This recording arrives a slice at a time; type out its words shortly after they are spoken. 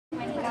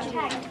got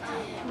tagged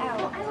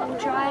out.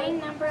 Draw a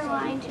number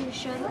line to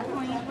show the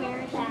point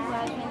where he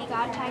was when he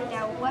got tagged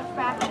out. What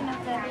fraction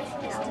of the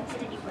distance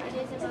did he run?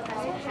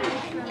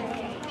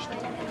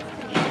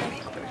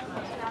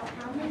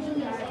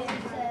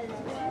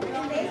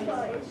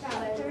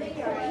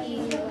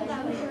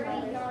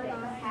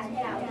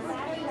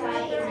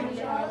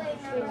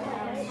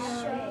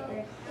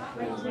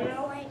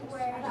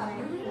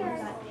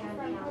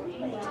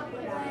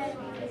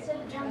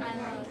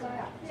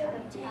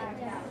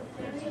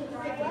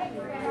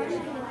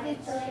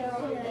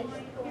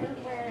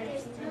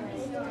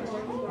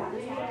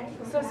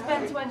 So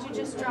Spence, what did you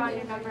just draw on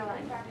your number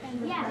line?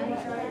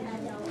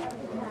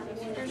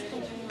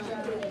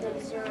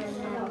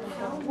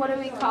 What do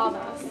we call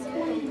those?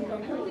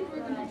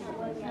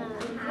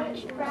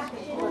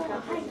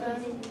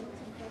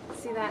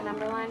 See that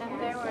number line up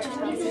there where it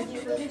tells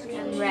you?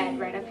 And red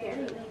right up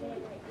here.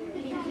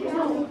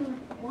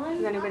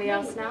 Does anybody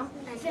else know?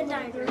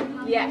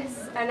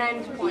 Yes, an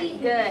end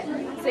point. Good.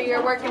 So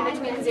you're working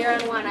between 0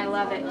 and 1. I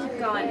love it. Keep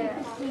going.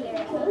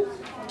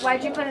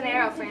 Why'd you put an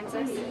arrow,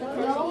 Francis?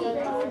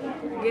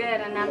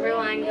 Good. A number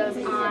line goes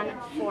on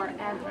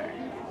forever.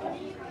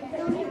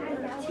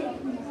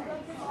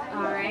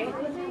 All right.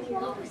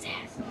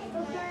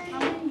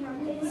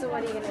 So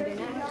what are you going to do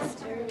next?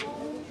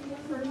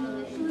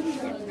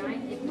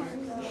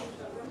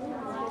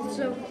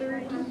 So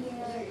 30.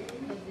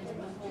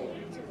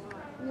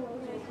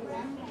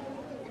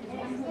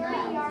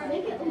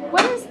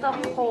 What is the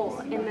hole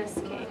in this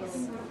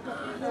case?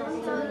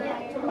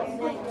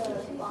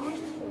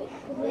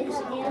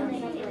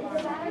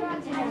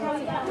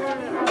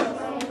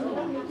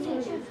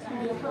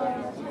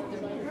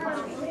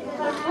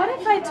 What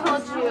if I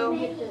told you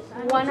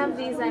one of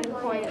these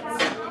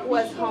endpoints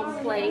was home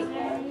plate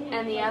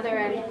and the other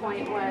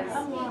endpoint was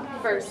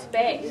first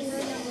base?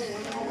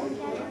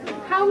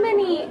 How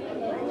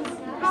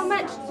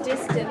much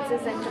distance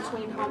is in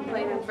between home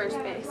plate and first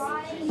base?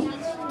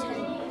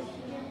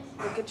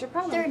 Look at your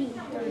problem.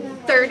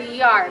 30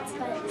 yards.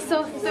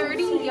 So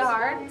 30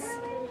 yards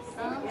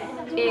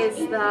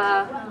is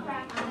the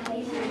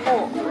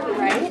hole,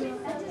 right?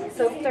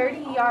 So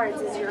 30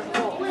 yards is your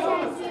hole.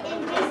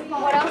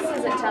 What else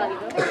does it tell you?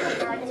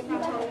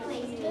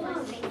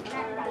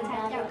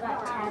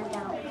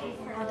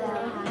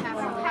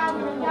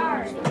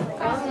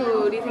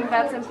 Oh, do you think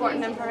that's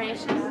important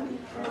information?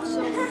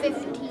 So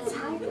 50.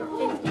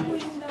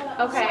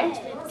 Okay.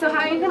 So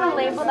how are you going to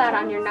label that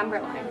on your number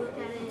line?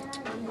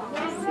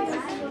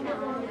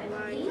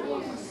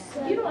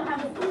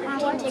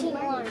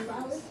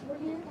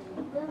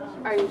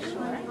 Are you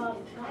sure?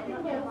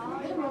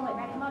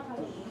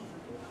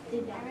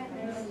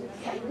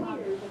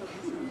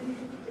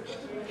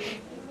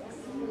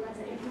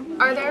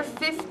 Are there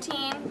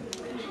 15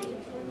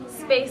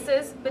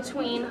 spaces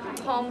between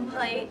home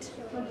plate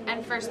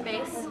and first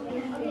base?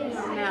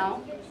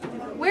 No.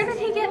 Where did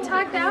he get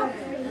tagged out?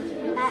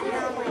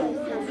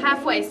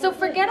 Halfway. So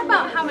forget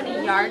about how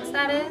many yards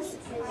that is.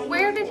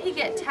 Where did he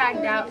get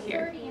tagged out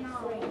here?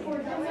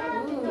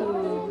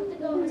 Ooh.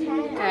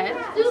 Good.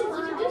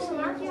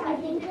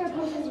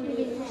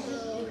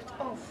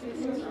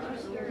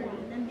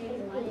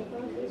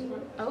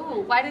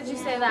 Oh, why did you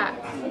say that?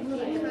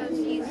 Because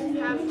he's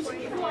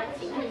halfway.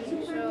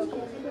 So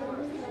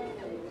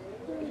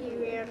he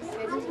ran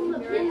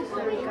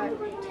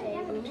 15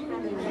 yards and he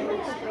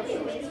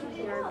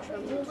got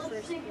tagged.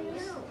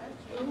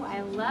 Ooh,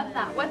 I love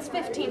that. What's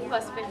 15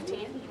 plus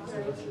 15?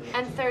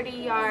 And 30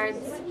 yards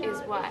is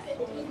what?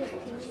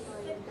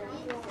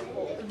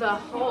 The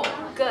whole.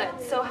 Good.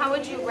 So how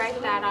would you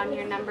write that on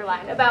your number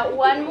line? About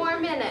 1 more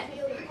minute.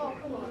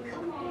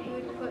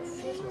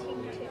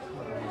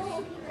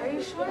 Are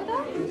you sure of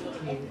that?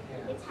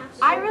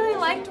 I really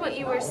liked what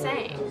you were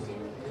saying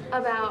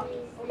about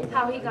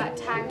how he got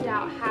tagged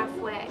out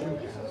halfway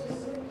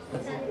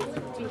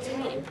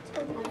between.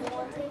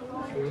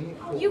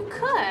 You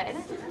could.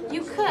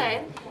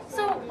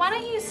 So why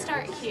don't you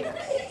start here?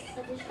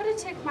 Put a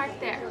tick mark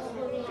there.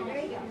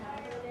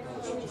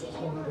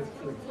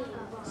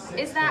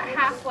 Is that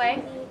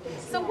halfway?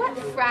 So what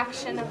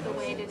fraction of the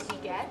way did he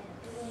get?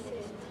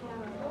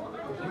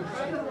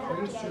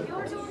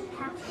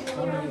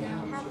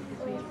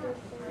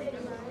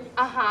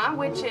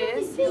 Which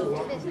is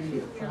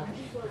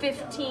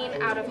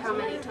 15 out of how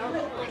many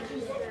total?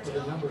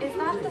 Is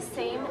that the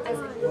same as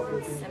a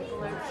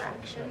simpler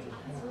fraction?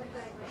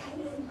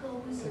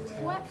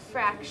 What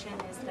fraction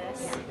is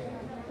this?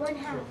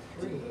 1/2.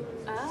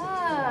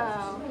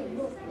 Oh.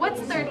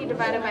 What's 30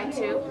 divided by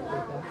 2?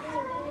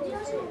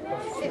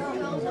 50.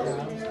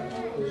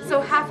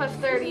 So half of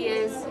 30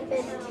 is?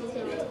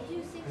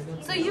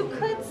 So you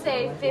could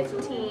say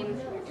 15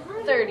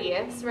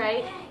 30ths,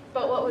 right?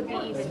 But what would be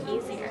even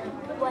easier?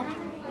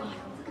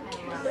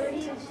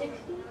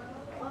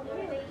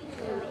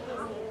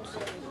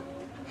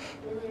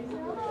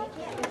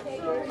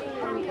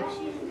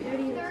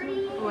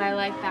 Oh, I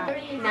like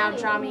that. Now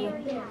draw me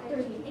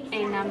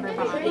a number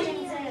bond.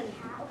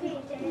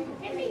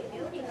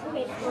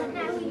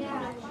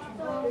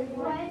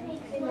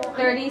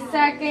 30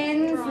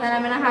 seconds, then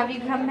I'm going to have you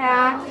come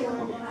back.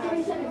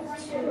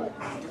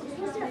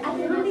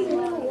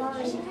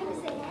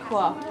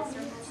 Cool.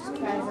 You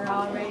guys are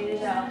all ready to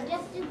go.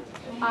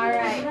 All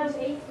right.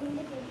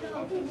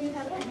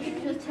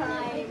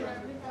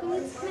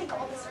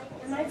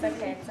 It's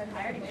okay. It's okay. I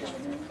already finished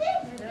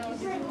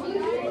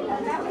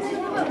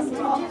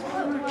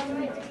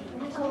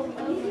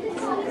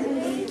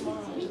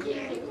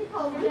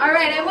All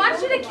right. I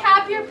want you to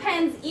cap your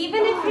pens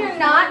even if you're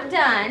not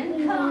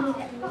done.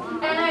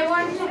 And I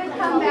want you to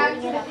come back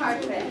to the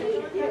carpet.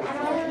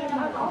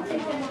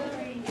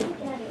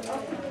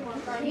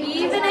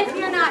 Even if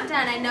you're not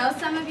done. I know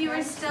some of you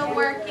are still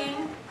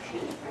working.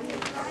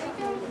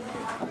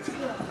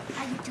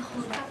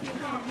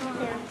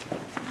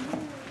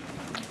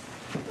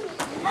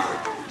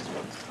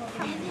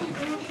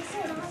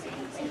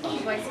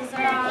 Voices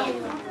are off.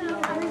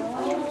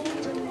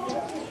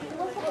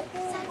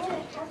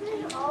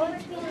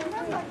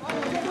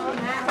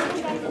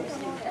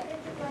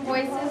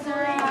 Voices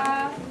are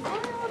off.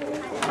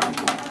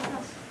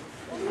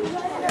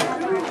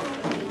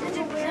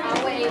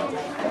 I'll wait.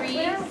 3,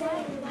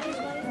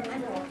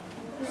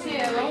 2,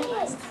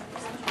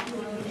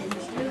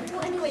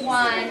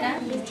 1.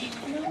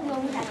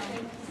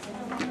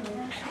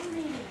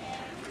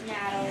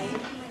 Natalie.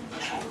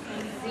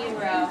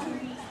 0.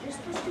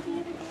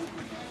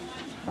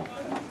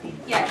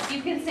 Yes,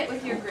 you can sit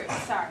with your group.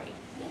 Sorry.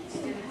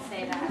 Didn't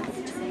say that.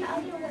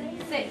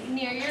 Sit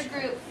near your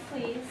group,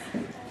 please.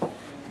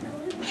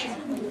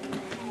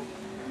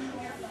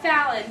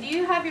 Fallon, do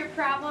you have your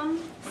problem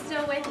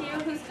still with you?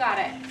 Who's got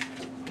it?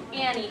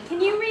 Annie,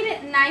 can you read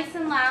it nice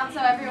and loud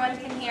so everyone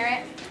can hear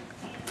it?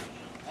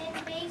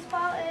 In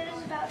baseball, it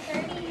is about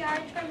 30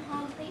 yards from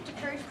home plate to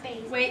first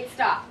base. Wait,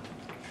 stop.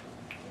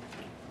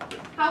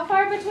 How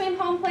far between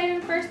home plate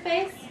and first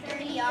base?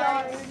 30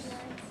 yards.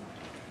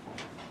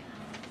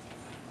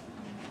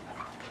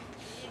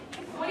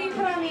 What do you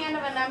put on the end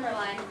of a number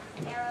line?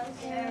 Arrows.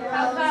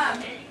 How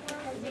come?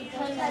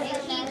 Because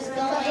it keeps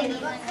going.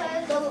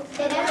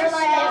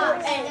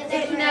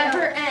 It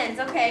never ends.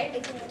 Okay.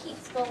 It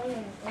keeps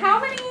going. How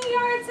many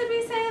yards did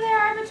we say there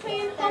are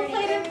between home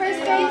plate and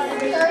first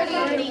base?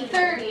 30.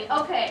 30.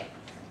 Okay.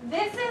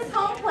 This is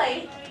home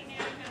plate,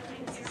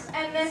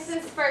 and this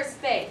is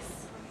first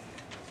base.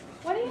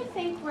 What do you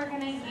think we're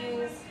going to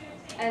use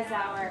as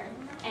our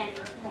end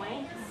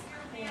points?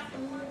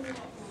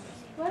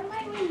 What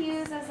might we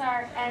use as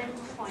our end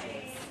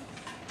points?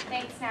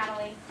 Thanks,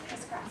 Natalie.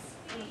 Crisscross.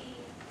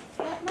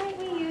 What might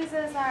we use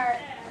as our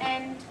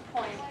end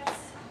points?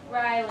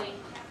 Riley.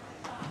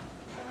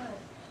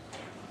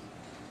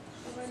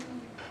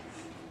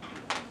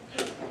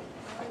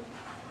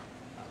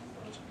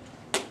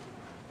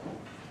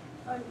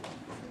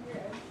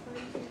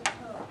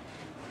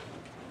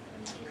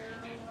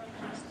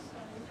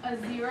 A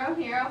 0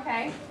 here,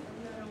 okay.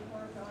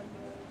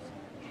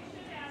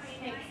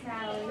 Thanks,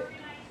 Natalie.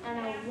 And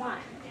a 1.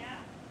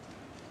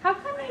 How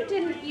come you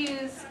didn't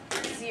use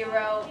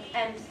 0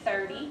 and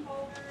 30?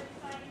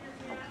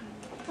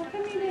 How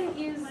come you didn't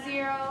use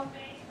 0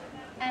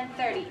 and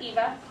 30?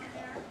 Eva?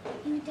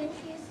 You didn't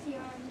use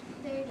 0 and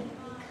 30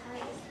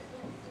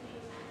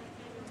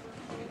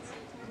 because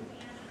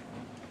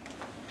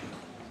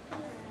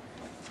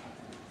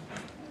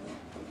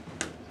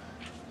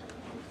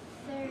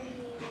 30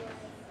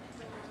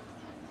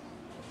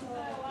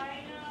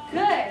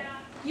 Good.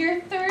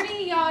 Your 30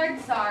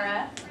 yards,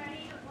 Zara,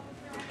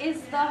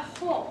 is the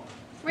whole.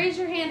 Raise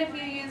your hand if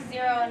you use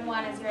 0 and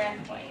 1 as your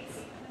end points.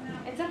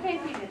 It's okay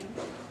if you didn't.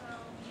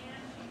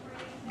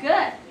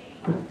 Good.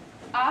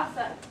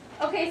 Awesome.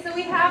 Okay, so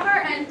we have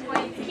our end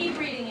points. Keep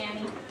reading,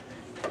 Annie.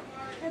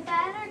 The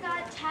batter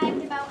got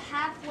tagged about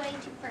halfway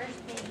to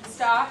first base.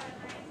 Stop.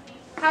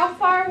 How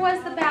far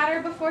was the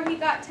batter before he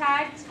got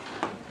tagged?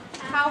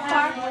 How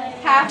far?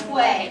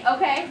 Halfway.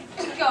 Okay,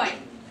 keep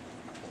going.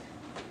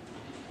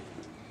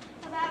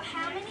 About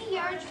how many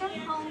yards from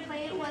home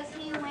plate was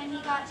he when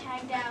he got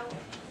tagged out?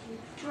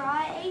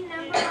 Draw a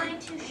number line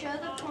to show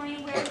the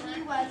point where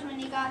he was when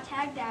he got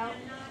tagged out.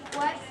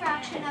 What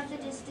fraction of the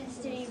distance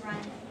did he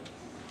run?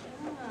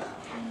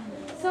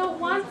 So it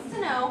wants to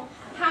know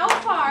how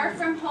far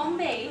from home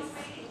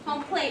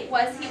plate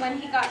was he when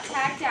he got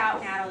tagged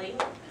out, Natalie?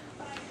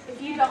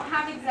 If you don't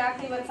have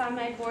exactly what's on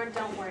my board,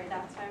 don't worry.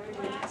 That's why we're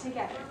doing it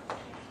together.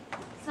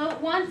 So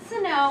it wants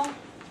to know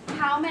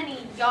how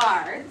many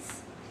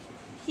yards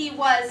he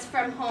was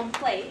from home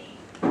plate,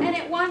 and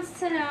it wants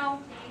to know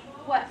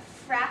what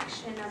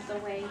fraction of the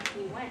way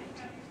he went.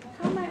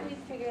 How might we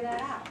figure that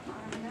out on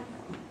our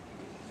number?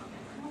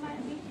 How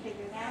might we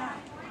figure that out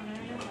on our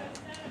number?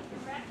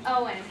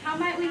 Owen, how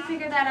might we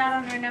figure that out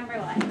on our number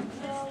line?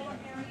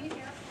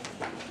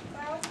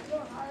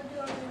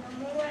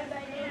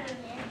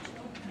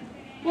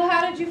 Well,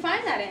 how did you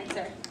find that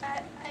answer?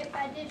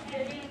 I did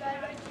 30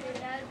 divided by 2.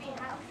 That would be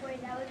halfway.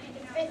 That would be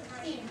the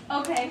 15.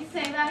 Okay,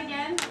 say that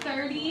again.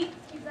 30.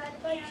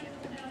 Divided by 2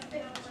 would be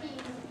 15.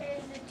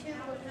 And the 2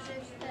 was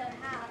just the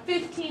half.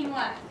 15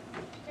 what?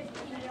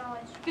 15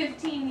 yards.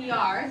 15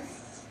 yards.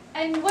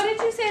 And what did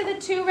you say the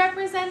 2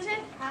 represented?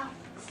 Half.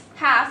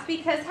 Half,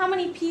 because how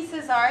many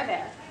pieces are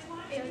there?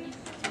 30.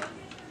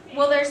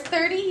 Well, there's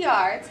 30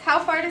 yards. How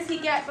far does he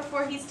get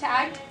before he's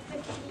tagged?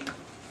 15.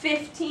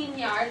 15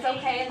 yards,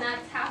 okay, and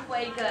that's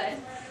halfway good.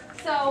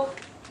 So,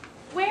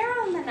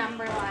 where on the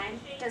number line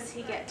does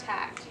he get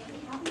tagged?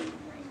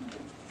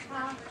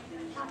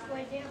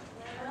 Halfway down.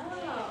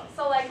 Oh,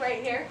 so like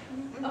right here?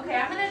 Okay,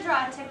 I'm going to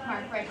draw a tick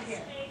mark right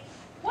here.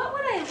 What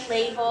would I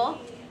label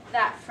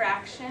that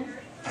fraction?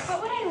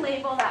 What would I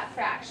label that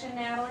fraction,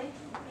 Natalie?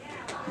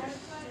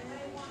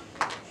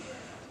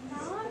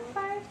 Not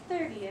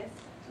 5/30.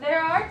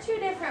 There are 2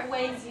 different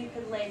ways you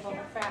could label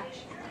the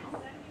fraction.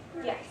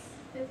 Yes.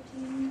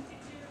 15.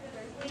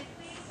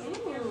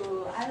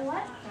 Ooh, I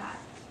like that.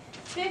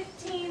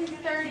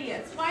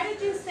 15/30. Why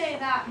did you say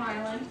that,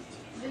 Marlon?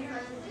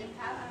 Because if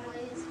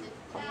halfway is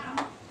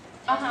 15.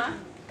 Uh-huh.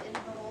 And the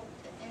whole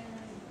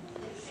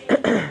it's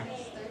 30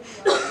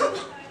 yards.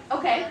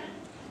 Okay.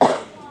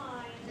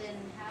 Then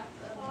half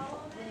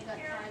of then it got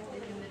tagged in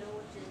the middle,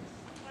 which is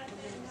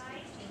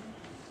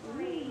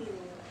 15.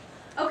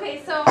 Okay,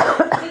 so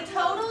the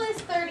total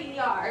is 30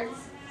 yards,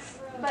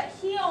 but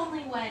he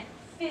only went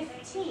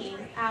 15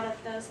 out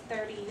of those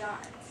 30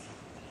 yards.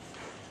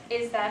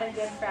 Is that a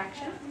good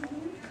fraction?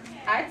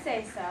 I'd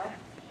say so.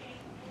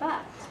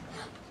 But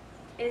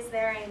is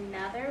there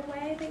another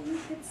way that you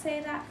could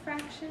say that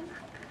fraction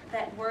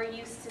that we're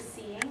used to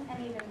seeing,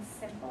 an even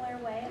simpler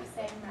way of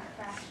saying that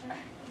fraction?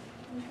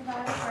 Think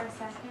about it for a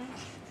second.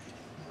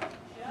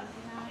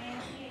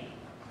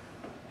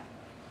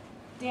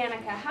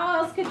 Danica, how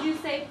else could you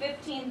say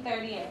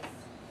 15/30? You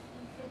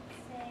could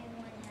say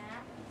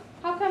 1/2.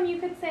 How come you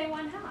could say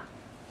 1/2?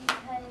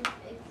 Because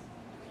it's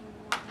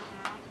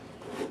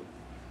 1/2.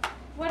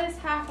 What is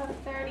half of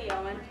 30,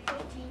 Owen?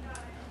 15.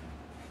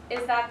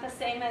 Is that the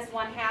same as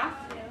 1/2?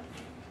 Yeah.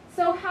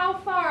 So how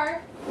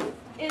far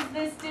is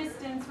this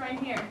distance right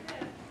here?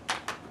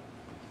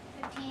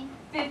 15.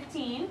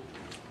 15.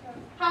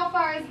 How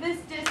far is this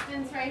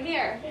distance right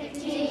here?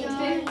 15.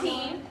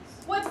 15.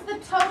 What's the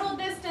total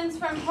distance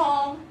from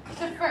home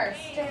to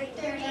first? 30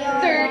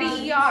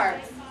 30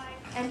 yards.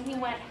 And he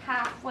went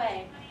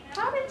halfway.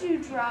 How did you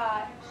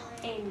draw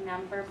a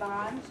number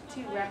bond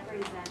to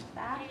represent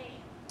that?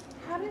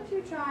 How did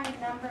you draw a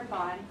number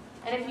bond?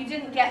 And if you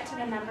didn't get to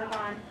the number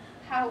bond,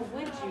 how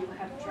would you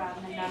have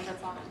drawn the number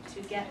bond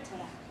to get to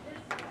that?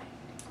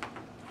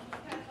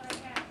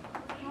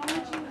 How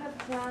would you have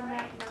drawn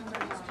that number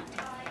bond?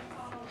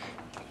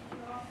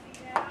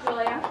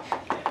 Julia?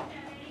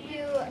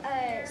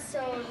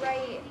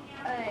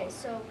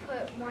 So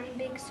put one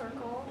big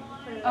circle.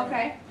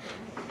 Okay.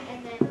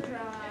 And then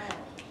draw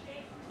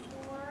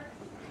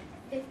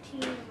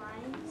 15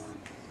 lines.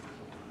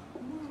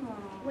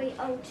 Wait,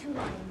 2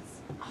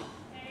 lines.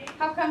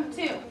 How come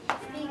 2?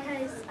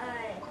 Because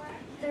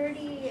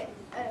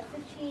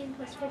 15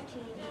 plus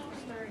 15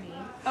 equals 30.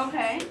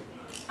 Okay.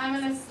 I'm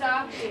going to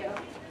stop you.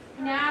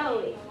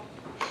 Natalie,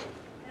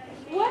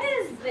 what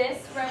does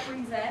this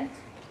represent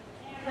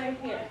right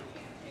here?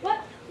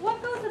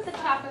 What goes at the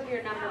top of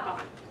your number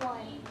bond?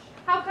 1.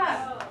 How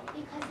come?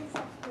 Because it's a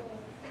whole.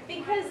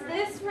 Because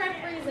this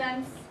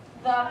represents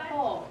the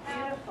whole.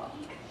 Beautiful.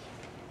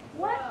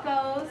 What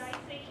goes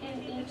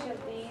in each of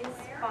these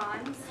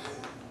bonds?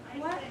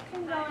 What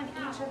can go in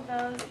each of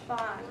those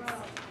bonds?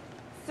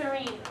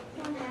 Serene.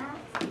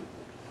 1/2.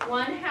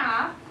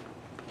 1/2.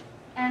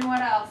 And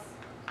what else?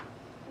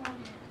 1/2.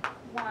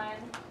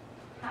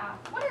 1/2.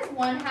 What is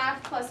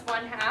 1/2 plus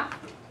 1/2?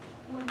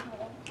 1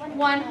 whole.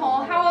 1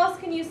 whole. How else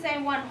can you say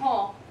 1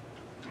 whole?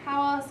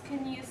 How else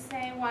can you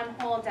say 1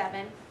 whole,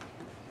 Devin,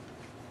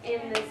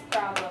 in this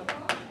problem?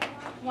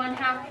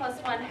 1/2 plus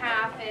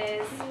 1/2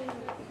 is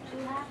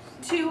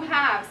 2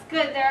 halves.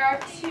 Good, there are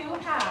 2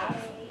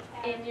 halves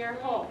in your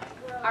whole.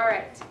 All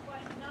right.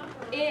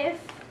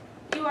 If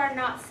you are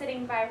not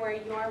sitting by where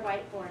your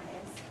whiteboard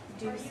is,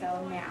 do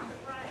so now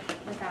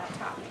without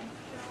talking.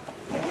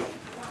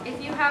 If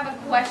you have a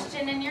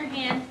question in your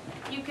hand,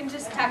 you can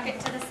just tuck it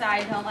to the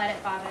side. Don't let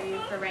it bother you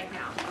for right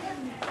now.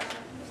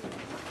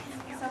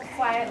 So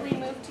quietly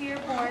move to your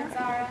board,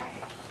 Zara.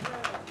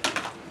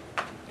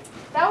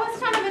 That was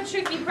kind of a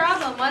tricky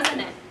problem,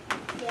 wasn't it?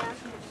 Yeah.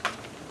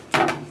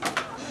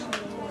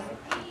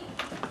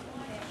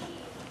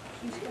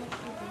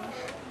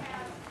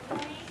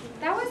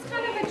 That was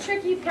kind of a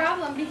tricky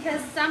problem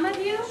because some of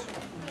you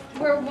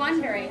were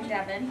wondering,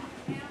 Devin,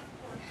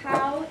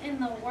 how in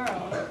the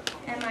world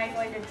am I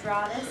going to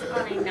draw this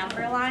on a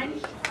number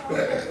line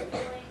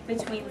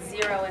between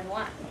 0 and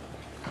 1?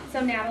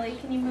 So Natalie,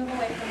 can you move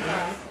away from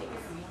Zara, please?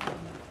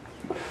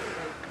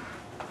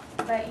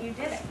 But you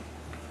did it.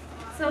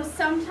 So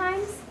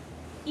sometimes,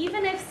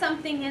 even if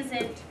something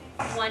isn't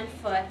 1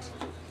 foot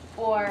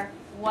or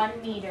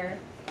 1 meter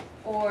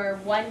or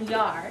 1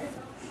 yard,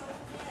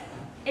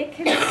 it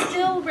can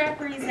still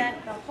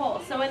represent the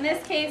whole. So in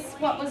this case,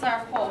 what was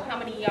our whole? How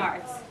many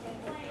yards?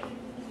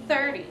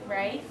 30,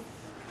 right?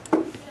 So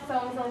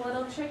it was a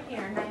little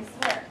trickier. Nice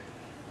work.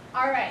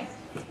 All right.